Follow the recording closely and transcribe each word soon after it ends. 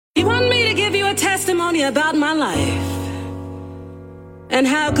You want me to give you a testimony about my life and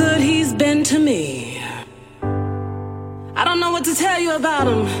how good he's been to me. I don't know what to tell you about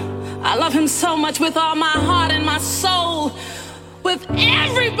him. I love him so much with all my heart and my soul. With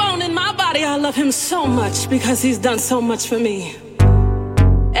every bone in my body, I love him so much because he's done so much for me.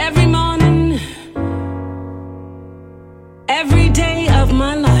 Every morning, every day of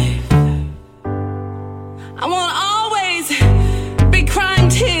my life, I won't always be crying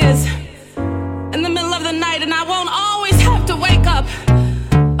tears in the middle of the night, and I won't always have to wake up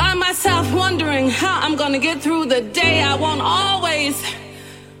by myself wondering how I'm gonna get through the day. I won't always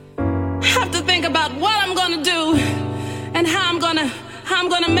have to think about what I'm gonna do and how I'm gonna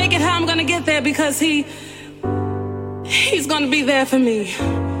make it, how I'm gonna get there, because he's gonna be there for me.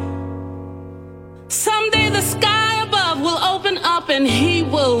 Someday the sky above will open up and he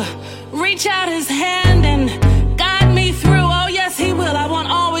will reach out his hand and guide me through. Oh yes, he will. I won't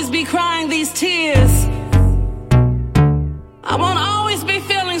always be crying these tears. I won't always be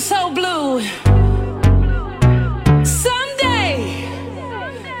feeling so blue. Someday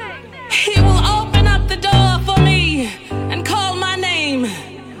he will open up the door for me and call my name.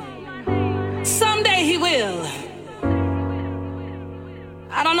 Someday he will.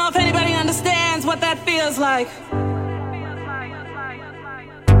 I don't know if anybody understands what that feels like.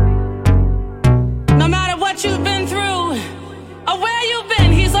 No matter what you've been through or where you've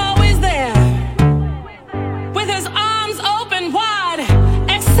been, he's always there. With his arms open wide,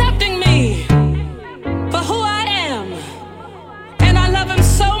 accepting me for who I am. And I love him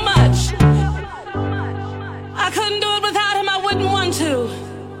so much. I couldn't do it without him, I wouldn't want to.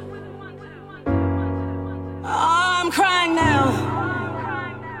 Oh, I'm crying now.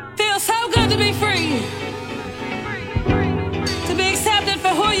 Feels so good to be free. To be accepted for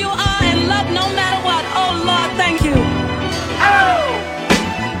who you are and loved no matter what. Oh Lord, thank you. Oh!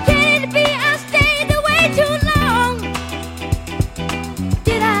 Can it be I stayed away too long?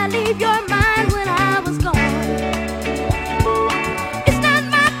 Did I leave your mind when I was gone? It's not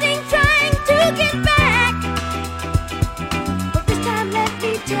my thing trying to get back, but this time let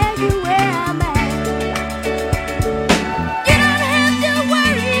me tell you where I'm at. You don't have to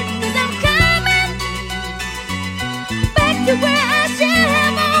worry, 'cause I'm coming back to where I should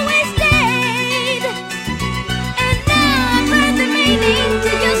have always stayed. And now I've heard the meaning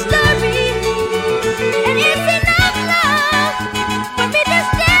to your story, and it's enough love for me to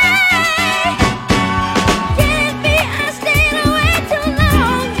stay. Can it be I stayed away too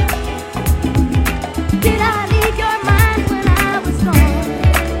long? Did I leave your mind when I was gone?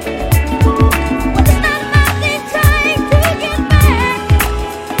 Well, it's not my thing trying to get back.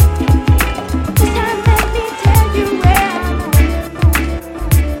 This time let me tell you where I'm at.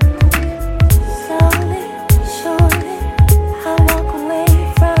 Slowly, surely, I walk away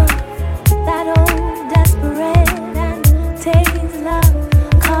from that old desperate and taking love,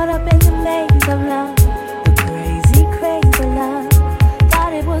 caught up in the maze of love, the crazy craze of love.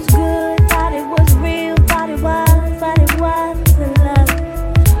 Thought it was good, thought it was real, thought it was, but it wasn't love.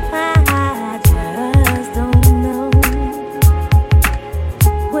 I just don't know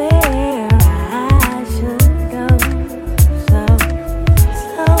where I should go. So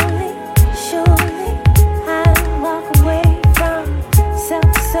slowly, surely, I walk away from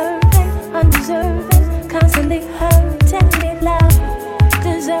self-serving, undeserving, constantly hurting me, love,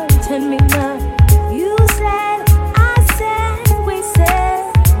 deserting me, love. You said, I said, we said,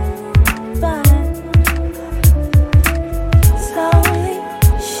 but slowly,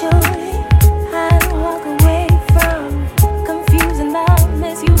 surely, I walk away from confusing love,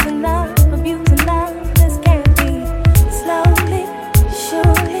 misusing love, abusing love. This can't be. Slowly,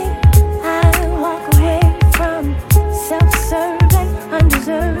 surely, I walk away from self-serving,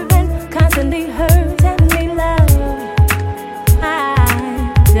 undeserving, constantly hurting me, love. I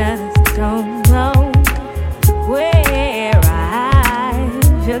just don't know where I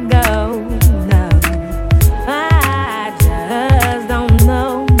should go. No, I just don't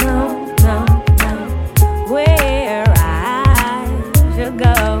know, no, no, no, where I should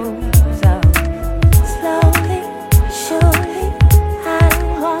go. So slowly, surely, I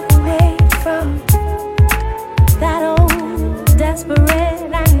walk away from that old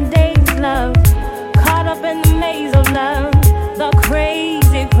desperate and dazed love, caught up in the maze of love, the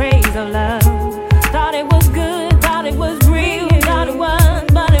crazy craze of love. Thought it was good, thought it was real, thought it was,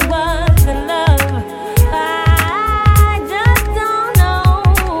 but it wasn't love. I just don't know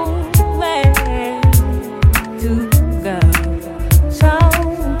where to go. So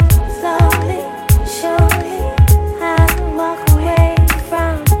slowly, surely, I walk away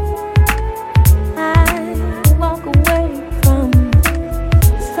from. I walk away from.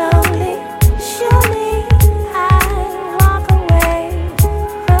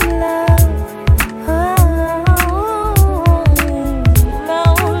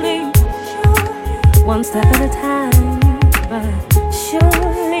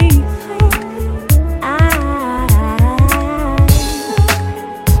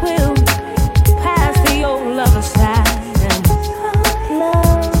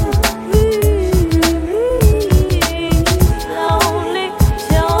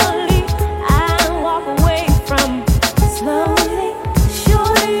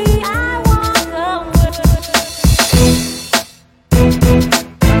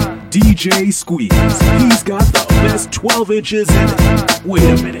 DJ Squeeze. He's got the best 12 inches in it. Wait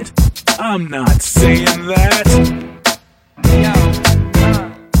a minute. I'm not saying that. Yo,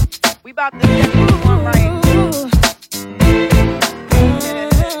 we about to get this one right.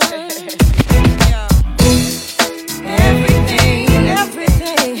 Everything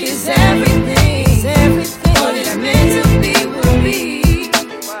is everything. What it's meant to be will be.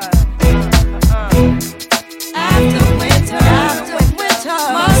 After winter,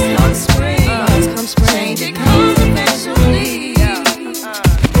 must come spring. Change it comes eventually.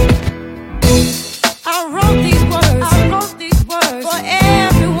 I wrote these words for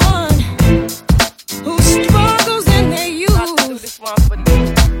everyone who struggles in their youth,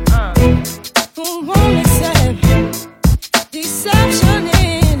 who won't accept deception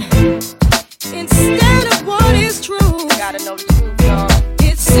instead of what is true. Gotta know the truth, y'all.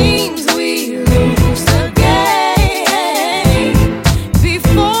 It seems we lose the game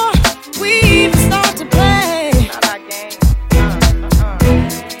before we even start to play. Not our game.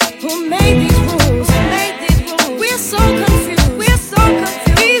 Who made these rules? We're so confused.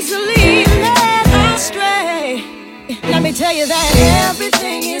 Easily led astray. Let me tell you that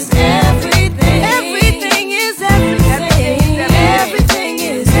everything is everything. Everything is everything. Everything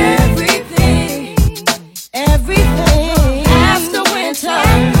is everything. Everything. After winter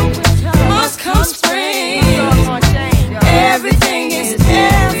must come spring. Everything is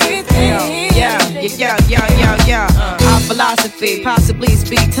everything. Yeah. Our philosophy, possibly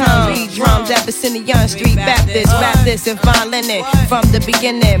speak tongue. Beat drums at Young Street Baptist. Rap this and fine linen. From the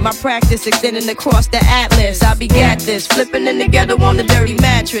beginning, my practice extending across the atlas. I begat this, flipping in together on the dirty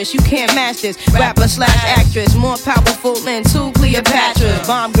mattress. You can't match this. Rapper / actress, more powerful than two Cleopatras.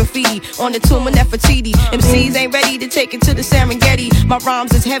 Bomb graffiti on the tomb of Nefertiti. MCs ain't ready to take it to the Serengeti. My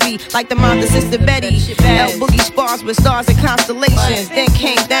rhymes is heavy like the mind of Sister Betty. L Boogie spars with stars and constellations. Then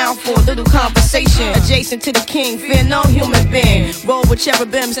came down for a little conversation. Adjacent to the king, fear no human being. Roll with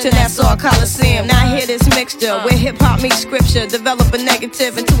cherubims to Nassau Coliseum. Now hear this mixture where hip hop meets scripture. Develop a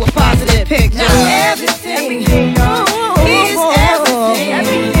negative into a positive picture. Now everything is everything.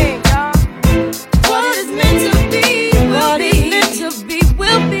 What is meant to be will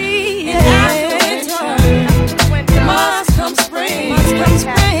be. And after winter must come spring.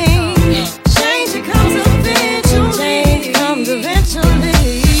 Change it comes eventually.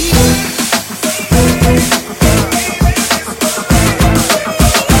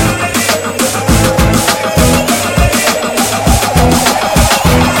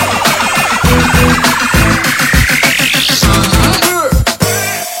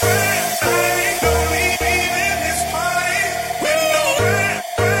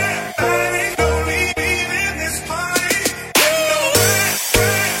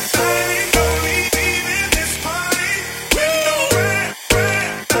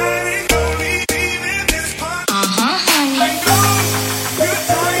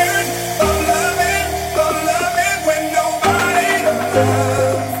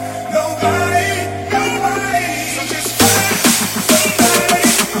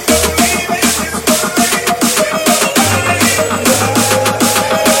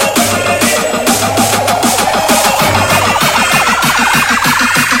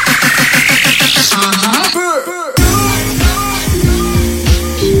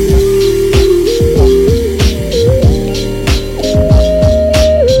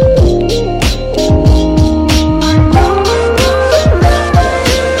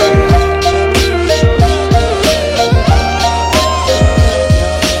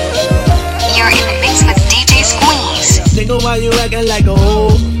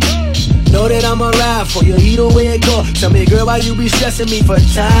 Why you be stressing me for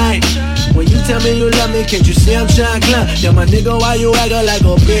time? When you tell me you love me, can't you see I'm trying to climb? Yeah, my nigga, why you acting like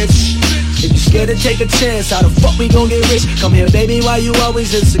a bitch? If you scared to take a chance, how the fuck we gon' get rich? Come here, baby, why you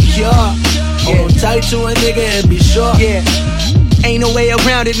always insecure? Hold on tight to a nigga and be sure. Yeah, ain't no way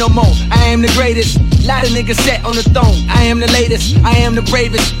around it no more. I am the greatest. Lot of niggas sat on the throne. I am the latest. I am the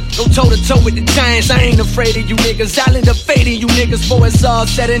bravest. Go toe to toe with the giants. I ain't afraid of you niggas. I'll end up fading you niggas before it's all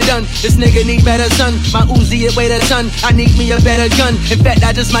said and done. This nigga need better son. My Uzi it weigh a ton. I need me a better gun. In fact,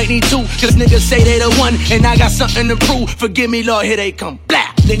 I just might need two. Cause niggas say they the one. And I got something to prove. Forgive me, Lord, here they come. Blah.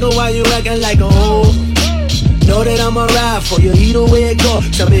 Nigga, why you acting like a hoe? Know that I'ma ride for you either way it go.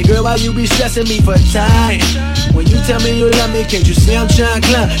 Tell me, girl, why you be stressing me for time? When you tell me you love me, can't you see I'm trying to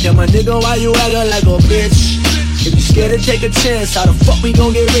climb? Yeah, my nigga, why you acting like a bitch? If you scared to take a chance, how the fuck we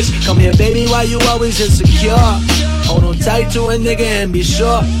gon' get rich? Come here, baby, why you always insecure? Hold on tight to a nigga and be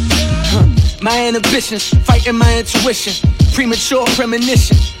sure. My inhibitions, fighting my intuition. Premature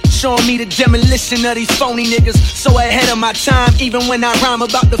premonition. showing me the demolition of these phony niggas. So ahead of my time, even when I rhyme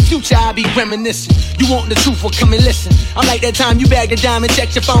about the future, I be reminiscing. You want the truth, well come and listen. I'm like that time you bagged a diamond,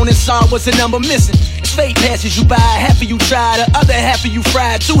 checked your phone and saw what's the number missing. It's fate passes you by, half of you try, the other half of you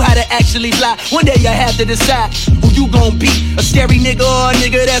fried. Too high to actually fly, one day you have to decide who you gon' be. A scary nigga or a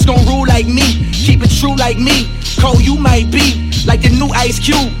nigga that's gon' rule like me. Keep it true like me, cold you might be. Like the new Ice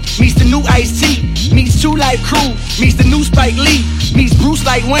Cube, meets the new Ice-T, meets 2 Live Crew, meets the new Spike Lee, meets Bruce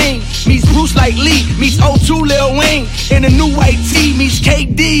like Wayne, meets Bruce like Lee, meets O2 Lil Wayne, in a new white tee, meets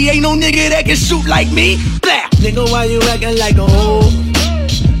KD, ain't no nigga that can shoot like me, blah. Nigga, why you acting like a hoe?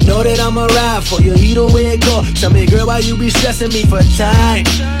 Know that I'ma ride for you, either way it go. Tell me, girl, why you be stressing me for time?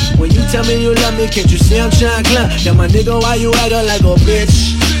 When you tell me you love me, can't you see I'm trying to climb? Now my nigga, why you acting like a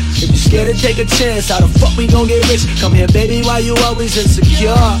bitch? If you scared to take a chance, how the fuck we gon' get rich? Come here, baby, why you always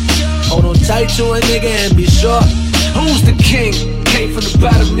insecure? Hold on tight to a nigga and be sure. Who's the king? Came from the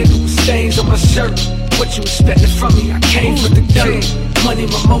bottom, nigga, with stains on my shirt. What you expecting from me? I came from the dirt. Money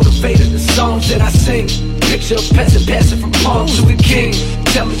my motivator, the songs that I sing. Picture a peasant passing from palm to the king.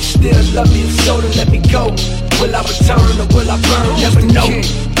 Tell me you still love me, if so then let me go. Will I return or will I burn? Never know.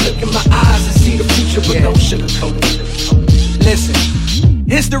 Look in my eyes and see the future, but no sugarcoat. Listen,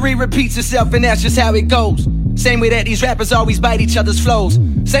 history repeats itself and that's just how it goes. Same way that these rappers always bite each other's flows.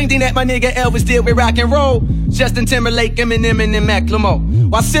 Same thing that my nigga Elvis did with rock and roll. Justin Timberlake, Eminem, and Macklemore.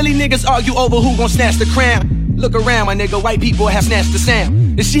 While silly niggas argue over who gon' snatch the crown. Look around, my nigga, white people have snatched the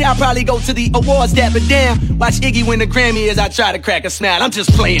sound. This shit, I'll probably go to the awards, dapper damn. Watch Iggy win the Grammy as I try to crack a smile. I'm just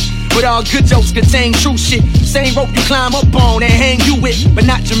playing, but all good jokes contain true shit. Same rope you climb up on and hang you with, but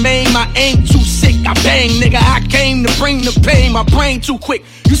not Jermaine, my aim too sick. I bang, nigga, I came to bring the pain, my brain too quick.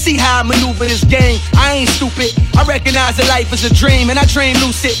 You see how I maneuver this game, I ain't stupid. I recognize that life is a dream, and I dream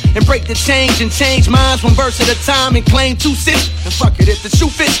lucid. And break the change and change minds one verse at a time and claim 2 cents. And fuck it, if the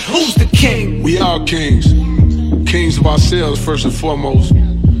truth is, who's the king? We are kings. Kings of ourselves first and foremost.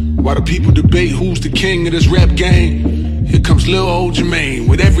 While the people debate who's the king of this rap game, here comes Lil old Jermaine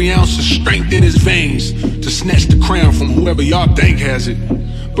with every ounce of strength in his veins to snatch the crown from whoever y'all think has it.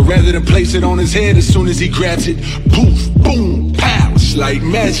 But rather than place it on his head as soon as he grabs it, poof, boom, pow, it's like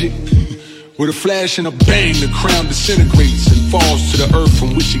magic. With a flash and a bang, the crown disintegrates and falls to the earth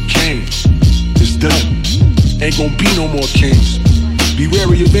from which it came. It's done. Ain't gonna be no more kings. Be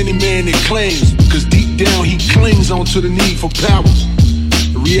wary of any man that claims, cause deep down he clings onto the need for power.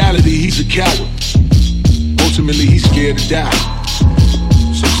 In reality, he's a coward. Ultimately, he's scared to die.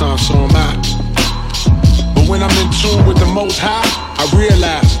 Sometimes so am I. But when I'm in tune with the Most High, I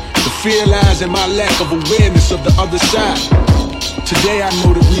realize the fear lies in my lack of awareness of the other side. Today I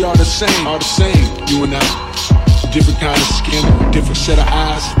know that we are the same, you and I. Different kind of skin, different set of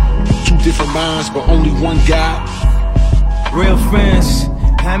eyes, 2 different minds, but only one God. Real friends,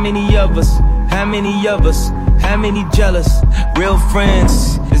 how many of us? How many of us? How many jealous? Real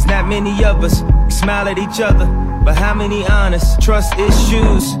friends, there's not many of us. We smile at each other, but how many honest? Trust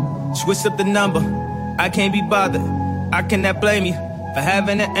issues, switch up the number. I can't be bothered, I cannot blame you for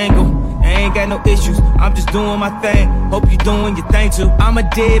having an angle. I ain't got no issues, I'm just doing my thing. Hope you doing your thing too. I'm a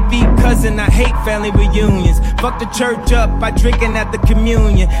deadbeat cousin, I hate family reunions. Fuck the church up by drinking at the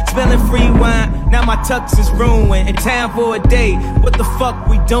communion. Spilling free wine, now my tux is ruined. In town for a day, what the fuck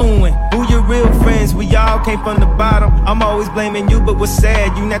we doing? Who your real friends? We all came from the bottom. I'm always blaming you, but what's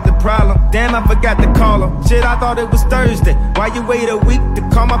sad, you not the problem. Damn, I forgot to call him. Shit, I thought it was Thursday. Why you wait a week to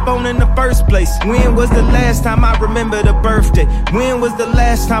call my phone in the first place? When was the last time I remembered a birthday? When was the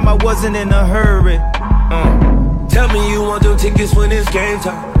last time I wasn't in a hurry? Tell me you want them tickets when it's game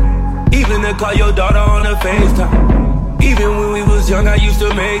time. Even to call your daughter on a FaceTime. Even when we was young, I used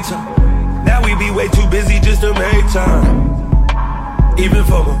to make time. Now we be way too busy just to make time. Even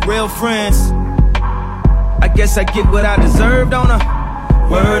for my real friends, I guess I get what I deserved on her.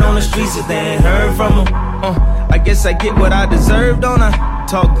 Word on the streets if they ain't heard from them. I guess I get what I deserved on her.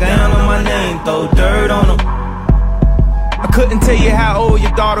 Talk down on my name, throw dirt on them. I couldn't tell you how old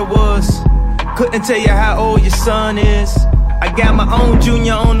your daughter was. Couldn't tell you how old your son is. I got my own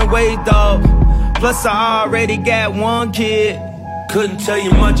junior on the way, dog. Plus I already got 1 kid. Couldn't tell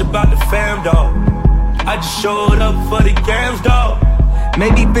you much about the fam, dog. I just showed up for the games, dog.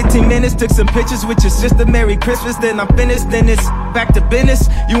 Maybe 15 minutes, took some pictures with your sister. Merry Christmas, then I'm finished, then it's back to business.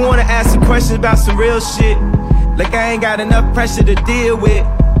 You wanna ask some questions about some real shit, like I ain't got enough pressure to deal with.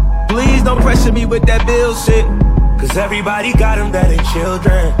 Please don't pressure me with that bill shit. Cause everybody got them that ain't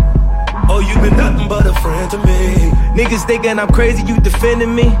children. Oh, you been nothing but a friend to me. Niggas thinking I'm crazy, you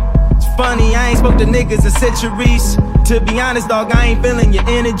defending me. It's funny, I ain't spoke to niggas in centuries. To be honest, dog, I ain't feeling your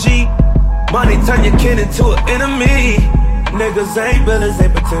energy. Money turn your kin into an enemy. Niggas ain't villains, they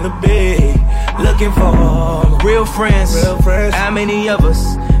pretend to be. Looking for real friends. Real friends. How many of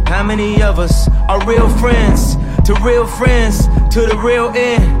us? How many of us are real friends? To real friends, to the real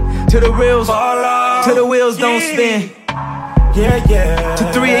end, to the reals, to the wheels don't spin. Yeah, yeah.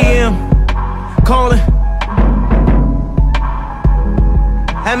 To 3 a.m. calling.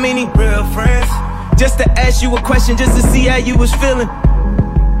 How many real friends? Just to ask you a question, just to see how you was feeling.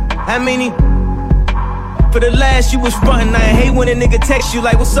 How many? For the last you was frontin'. I hate when a nigga text you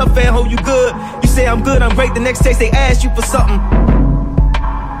like, what's up, fam, ho, you good? You say I'm good, I'm great. The next text they ask you for something.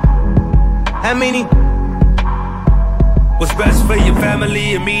 How many? What's best for your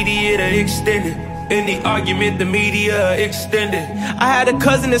family, immediate or extended? In the argument, the media extended. I had a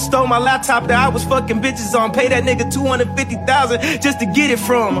cousin that stole my laptop that I was fucking bitches on. Pay that nigga $250,000 just to get it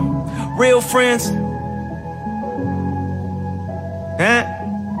from him. Real friends. Huh?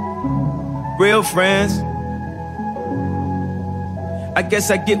 Real friends. I guess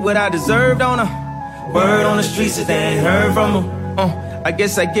I get what I deserved on her. Word on the streets that they ain't heard from them. I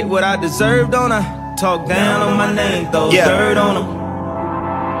guess I get what I deserved on her. Talk down on my name, throw dirt on them.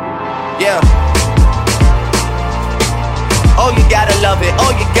 Yeah. Oh, you gotta love it.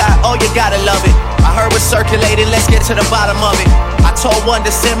 Oh, you gotta love it. I heard what's circulating, let's get to the bottom of it. I told one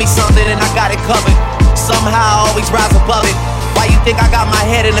to send me something and I got it covered. Somehow I always rise above it. Why you think I got my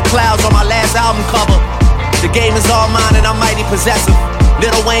head in the clouds on my last album cover? The game is all mine and I'm mighty possessive.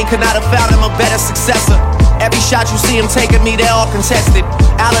 Lil Wayne could not have found him a better successor. Every shot you see him taking me, they're all contested.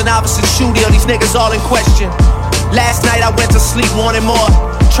 Allen Iverson, Shooty, these niggas all in question. Last night I went to sleep wanting more,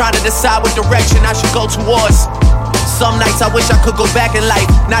 trying to decide what direction I should go towards. Some nights I wish I could go back in life,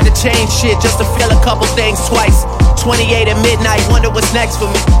 not to change shit, just to feel a couple things twice. 28 at midnight, wonder what's next for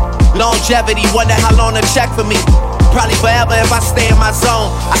me. Longevity, wonder how long to check for me. Probably forever if I stay in my zone.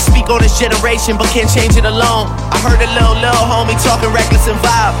 I speak on this generation, but can't change it alone. I heard a little homie talking reckless and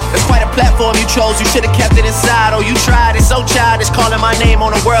vibe. That's quite a platform you chose, you should've kept it inside. Oh, you tried, it's so childish, calling my name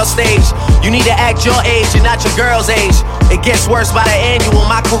on a world stage. You need to act your age and not your girl's age. It gets worse by the annual.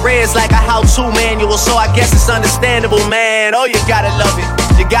 My career is like a how-to manual, so I guess it's understandable, man. Oh, you gotta love it,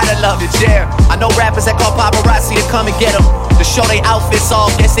 yeah. I know rappers that call paparazzi to come and get them, to show they outfits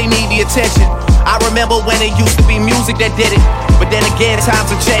off, guess they need the attention. I remember when it used to be music that did it, but then again,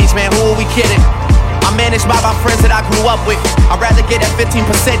 times have changed, man, who are we kidding? I'm managed by my friends that I grew up with. I'd rather get that 15%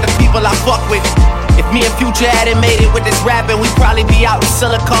 than people I fuck with. If me and Future hadn't made it with this rapping, we'd probably be out in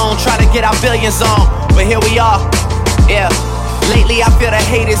Silicone trying to get our billions on. But here we are, yeah. Lately I feel the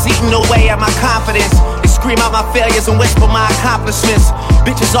haters eating away at my confidence. They scream out my failures and whisper my accomplishments.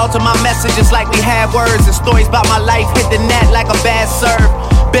 Bitches alter my messages like we had words, and stories about my life hit the net like a bad serve.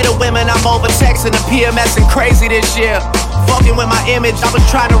 Bitter women, I'm over texting the PMS and crazy this year. Fucking with my image, I was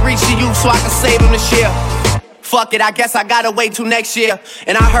trying to reach the youth so I could save them this year. Fuck it, I guess I gotta wait till next year.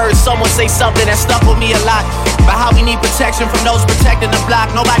 And I heard someone say something that stuck with me a lot, about how we need protection from those protecting the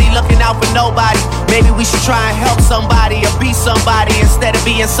block. Nobody looking out for nobody. Maybe we should try and help somebody or be somebody instead of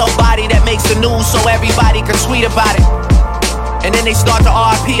being somebody that makes the news so everybody can tweet about it. And then they start to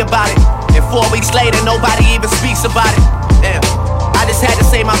RP about it, and 4 weeks later nobody even speaks about it. Damn, I just had to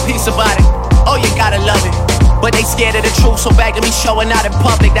say my piece about it. Oh, you gotta love it. But they scared of the truth, so back to me showing out in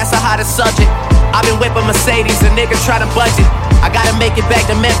public, that's the hottest subject. I've been whipping Mercedes, a nigga try to budget. I gotta make it back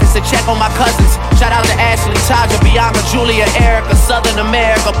to Memphis and check on my cousins. Shout out to Ashley, Taja, Bianca, Julia, Erica, Southern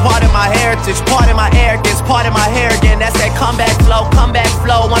America. Part of my heritage, part of my arrogance, part of my hair again. That's that comeback flow.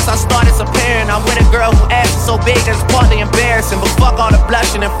 Once I start disappearing, I'm with a girl who ass is so big that it's partly embarrassing. But fuck all the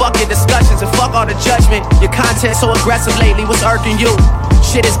blushing and fuck your discussions and fuck all the judgment. Your content so aggressive lately, what's irking you?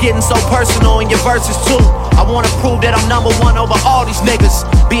 Shit is getting so personal in your verses too. I wanna prove that I'm number one over all these niggas.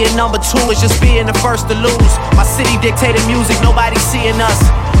 Being number two is just being the first to lose. My city dictated music, nobody seeing us.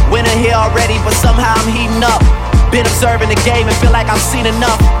 Winter here already, but somehow I'm heating up. Been observing the game and feel like I've seen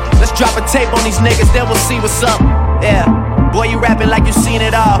enough. Let's drop a tape on these niggas, then we'll see what's up. Yeah, boy, you rapping like you seen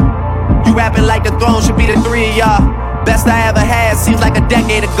it all. You rapping like the throne should be the three of y'all. Best I ever had seems like a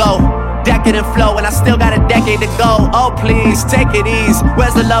decade ago. Decadent flow, and I still got a decade to go. Oh please, take it easy.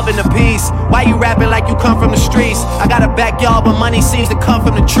 Where's the love and the peace? Why you rapping like you come from the streets? I got a backyard, but money seems to come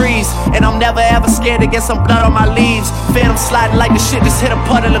from the trees. And I'm never ever scared to get some blood on my leaves. Phantom sliding like the shit just hit a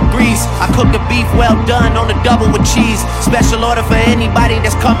puddle of grease. I cook the beef well done on the double with cheese. Special order for anybody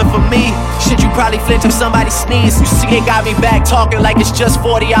that's coming for me. Shit, you probably flinch if somebody sneeze. You see it got me back talking like it's just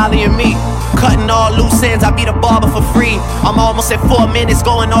 40 Ollie and me. Cutting all loose ends, I be the barber for free. I'm almost at 4 minutes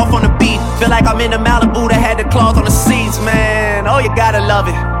going off on the beat. Feel like I'm in the Malibu that had the cloth on the seats, man. Oh, you gotta love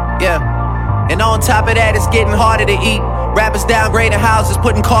it, yeah. And on top of that, it's getting harder to eat. Rappers downgrading houses,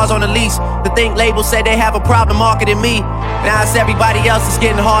 putting cars on the lease. The think labels say they have a problem marketing me. Now it's everybody else, it's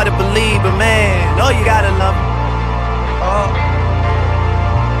getting hard to believe. But man, oh, you gotta love it. Oh,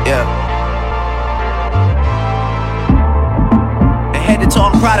 yeah. And head to toe,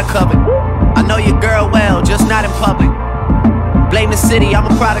 I'm product of it. I know your girl well, just not in public. Blame the city, I'm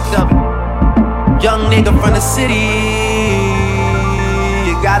a product of it. Young nigga from the city,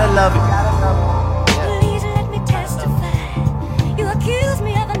 you gotta love it. Please let me testify. You accuse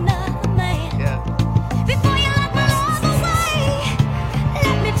me of another man. Before you lock my arms away,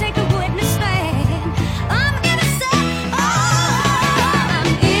 let me take a witness stand. I'm innocent. Oh, I'm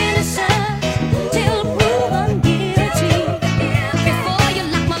innocent till proven guilty. Before you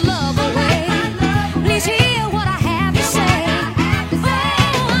lock my love away, please hear what I have to say. Oh,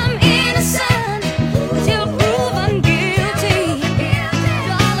 I'm innocent till proven guilty.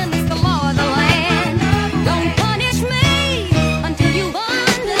 Darling, it's the law of the land. Don't punish me until you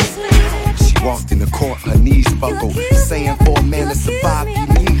understand. She walked in the court, her knees buckled, saying for a man to survive, you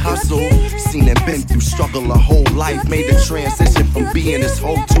need hustle. Seen and been through struggle her whole life, made the transition from being his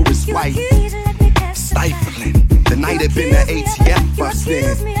hoe to his wife. Stifling. The night had been the ATF bust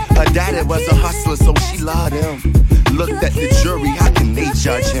in. Her daddy was a hustler, so she loved him. Looked at the jury, how can they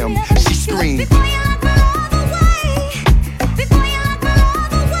judge him? She screamed. Before you lock my arms away, before you lock my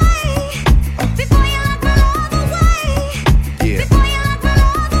arms away, before you lock my arms away, Yeah. before you lock my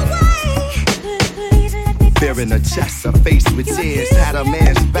arms away, please let me Fear in her chest, her face with tears, had a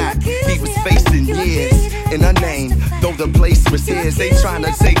man's back. He was facing years in her name, though the place was his. They trying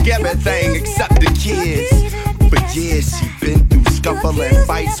to take everything except the kids. For years she been through scuffling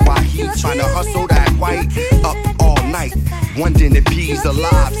fights while he trying to hustle that white up all night, wondering if he's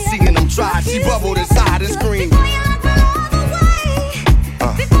alive. Seeing him try, she bubbled inside and screamed. before you lock my arms away,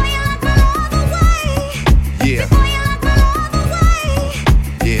 before you lock my arms away, Yeah, before you lock my arms away,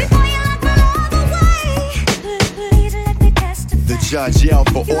 yeah. before you lock my arms away, please let me testify. The judge yelled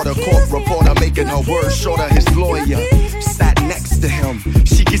for order, court reporter making her words shorter. His lawyer sat next to him.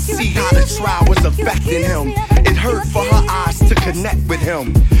 She could see how the trial was affecting him. It hurt for her eyes to connect with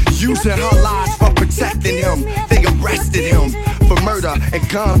him. Using her lies for protecting him. They arrested him for murder and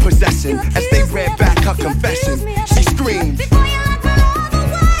gun possession. As they read back her confession, she screamed. Before you lock my arms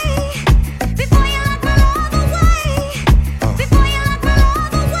away, before you lock my arms away, before you lock my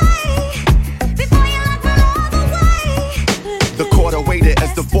arms away, before you lock my arms away. The court awaited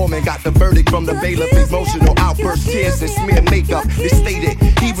as the foreman got the verdict from the bailiff. Emotional outburst, tears and smear makeup. It stated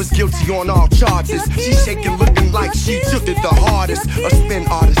he was guilty on all charges. She shaking, looking like she took it the hardest. A spin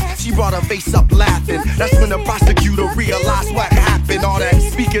artist, she brought her face up laughing. That's when the prosecutor realized what happened. All that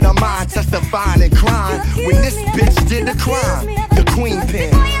speaking her mind, testifying and crying. When this bitch did the crime, the queen pin.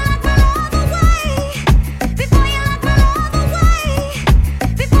 Before you lock my arms away, before you lock my arms away,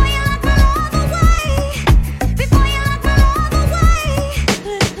 before you lock my arms away, before you lock my arms away,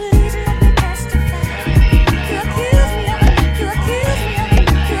 please let me testify. You accuse me of, you accuse me of,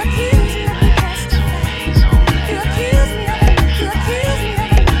 you accuse me of testifying. You accuse me of, you accuse me of,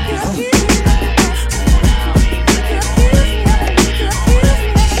 you accuse me of testifying.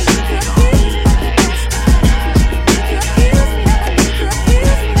 You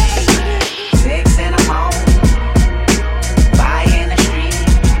accuse me of,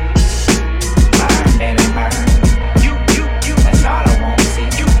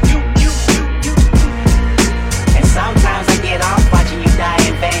 accuse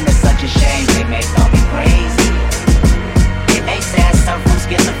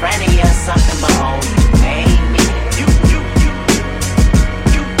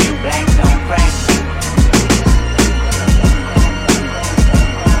me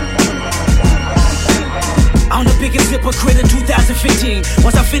of, you accuse me of hypocrite in 2015.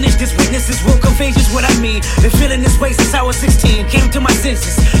 Once I finish this, witnesses will convey just what I mean. Been feeling this way since I was 16. Came to my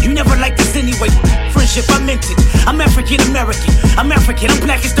senses. You never liked this anyway. Friendship, I meant it. I'm African American. I'm African. I'm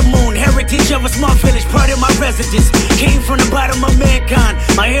black as the moon. Heritage of a small village, part of my residence. Came from the bottom of mankind.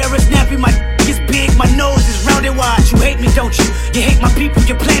 My hair is nappy. My is big. My nose is round and wide. You hate me, don't you? You hate my people.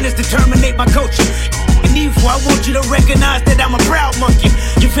 Your plan is to terminate my culture. Evil, I want you to recognize that I'm a proud monkey.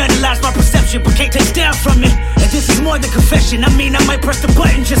 You vandalized my perception, but can't take down from it. And this is more than confession. I mean, I might press the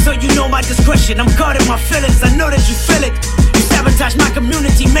button just so you know my discretion. I'm guarding my feelings, I know that you feel it. You sabotage my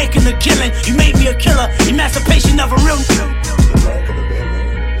community, making a killing. You made me a killer, emancipation of a real.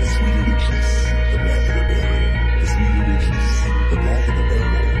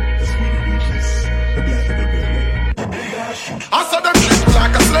 I saw them treat me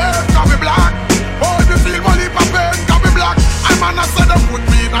like a slave, got me black. Oh, if you feel money for pain, got me black. I man, I said them put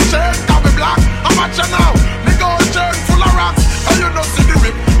me in a chain, got me black. I'm at you now, nigga, a chain full of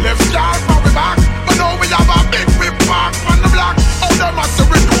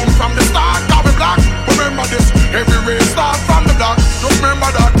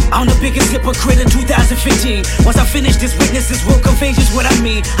hypocrite in 2015. Once I finish this, witnesses will convey just what I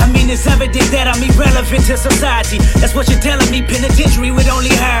mean. It's evident that I'm irrelevant to society. That's what you're telling me. Penitentiary would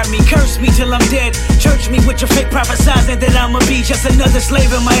only hire me. Curse me till I'm dead. Church me with your fake prophesizing that I'ma be just another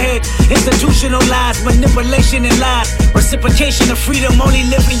slave in my head. Institutional lies, manipulation and lies. Reciprocation of freedom only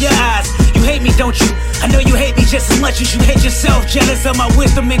live in your eyes. You hate me, don't you? I know you hate me just as much as you hate yourself. Jealous of my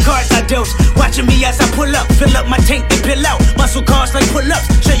wisdom and cards I dose. Watching me as I pull up, fill up my tank and pill out. Muscle cars like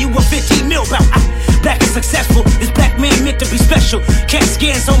pull-ups, show you what 15 mil bout. Black is successful, this black man meant to be special. Cat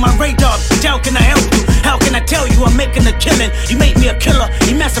scans on my radar, how can I help you? How can I tell you I'm making a killing? You made me a killer,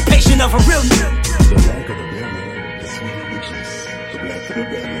 emancipation of a real nigga. The black of the belly, the sweet riches. The black of the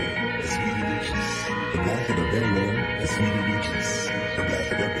belly, the sweet riches. The black of the belly, the sweet riches. The black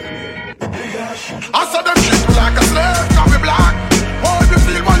of the belly. I saw them treat me like a slave, cause we black. Oh, if you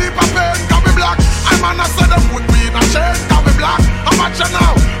feel money for pain, cause we black. I man, I saw them put me in a chain, cause we black. I'm at you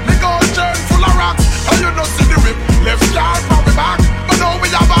now, me gold chain full of rocks. And you don't see the whip, left yard for we back. But now we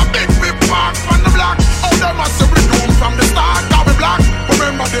have a big whip park from the block. Oh, them a say we doomed from the start, cause we black.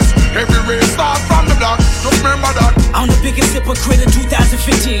 Remember this, every race start from the block. Just remember that. I'm the biggest hypocrite in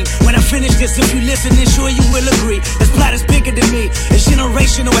 2015. When I finish this, if you listen, then sure you will agree. This plot is bigger than me. It's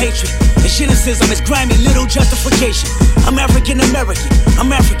generational hatred. It's cynicism. It's grimy, little justification. I'm African-American.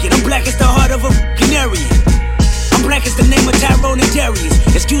 I'm African. I'm black as the heart of a canary. I'm black as the name of Tyrone and Darius.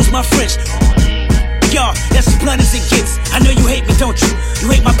 Excuse my French. Y'all, that's as blunt as it gets. I know you hate me, don't you?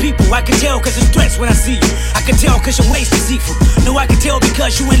 You hate my people, I can tell cause it's threats when I see you. I can tell cause your waist is equal. No, I can tell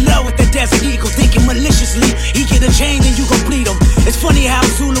because you in love with that desert eagle. Thinking maliciously, he get a chain and you gon' bleed him. It's funny how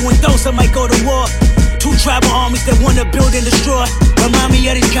Zulu and Xhosa might go to war. Two tribal armies that wanna build and destroy. Remind me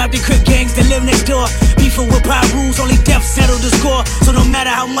of these Compton Crip gangs that live next door. Beefing with power rules, only death settled the score. So no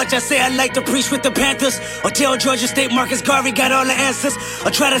matter how much I say I like to preach with the Panthers, or tell Georgia State Marcus Garvey got all the answers, or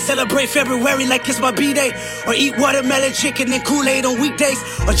try to celebrate February like it's my B-Day, or eat watermelon chicken and Kool-Aid on weekdays,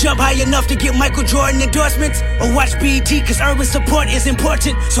 or jump high enough to get Michael Jordan endorsements, or watch BET cause urban support is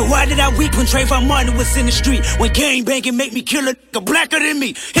important. So why did I weep when Trayvon Martin was in the street? When gang banging make me kill a nigga blacker than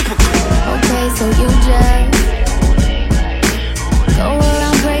me? Hypocrite. Okay, so you just go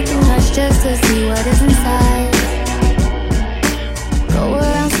around breaking hearts just to see what is inside. Go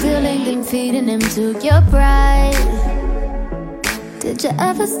around stealing and feeding him to your pride. Did you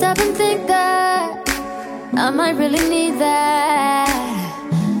ever stop and think that I might really need that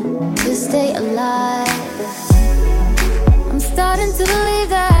to stay alive? I'm starting to believe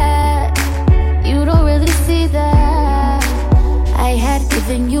that you don't really see that I had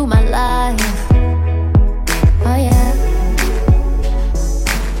given you my life. Oh yeah,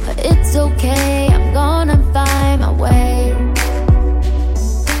 but it's okay, I'm gonna find my way.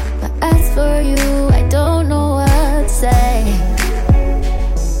 But as for you, I don't know what to say.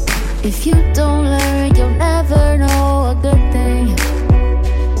 If you don't learn, you'll never know a good thing.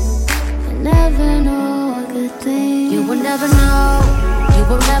 You'll never know a good thing. You will never know, you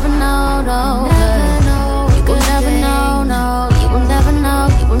will never know, no. You will never know, no. You will never know,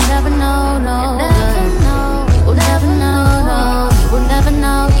 you will never know, no. You will never know, no. You will never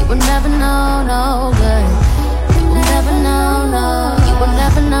know, you will never know, no good. You will never know, no. You will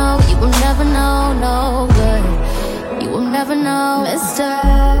never know, you will never know, no good. You will never know, Mr.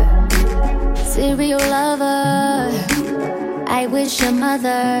 Serial lover. I wish your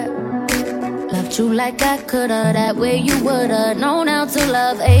mother loved you like I coulda. That way you woulda known how to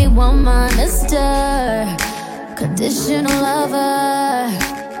love a woman, Mr. Conditional lover.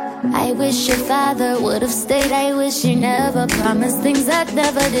 I wish your father would have stayed. I wish he never promised things that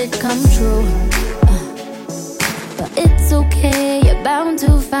never did come true. But it's okay, you're bound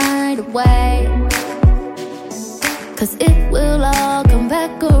to find a way. Cause it will all come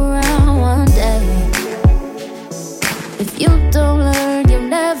back around one day. If you don't learn, you'll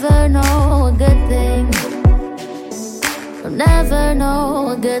never know a good thing. You'll never know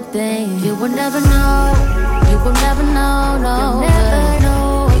a good thing. You will never know. You will never know, no. You'll never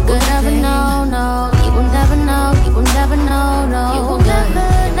know. You will never know, no. You will never know. You will never know, no. You will never,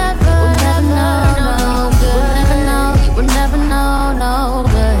 never, you will never know, no. You will never know. You will never know, no.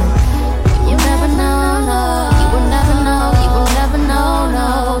 Good. You never know, no. You will never know. You will never know, no.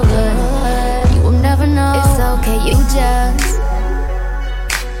 Good. You will never know. It's okay, you just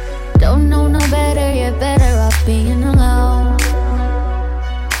don't know no better. You're better off being alone.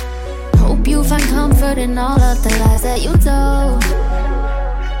 Hope you find comfort in all of the lies that you told.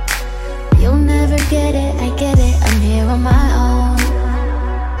 You'll never get it, I get it. I'm here on my own.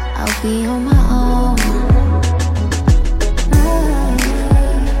 I'll be on my own.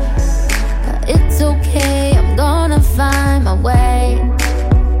 But it's okay, I'm gonna find my way.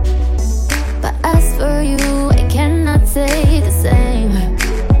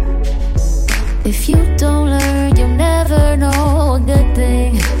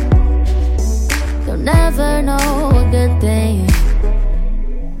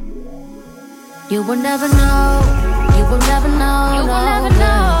 You will never know. You will never know. You will never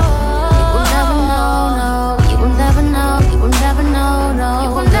know.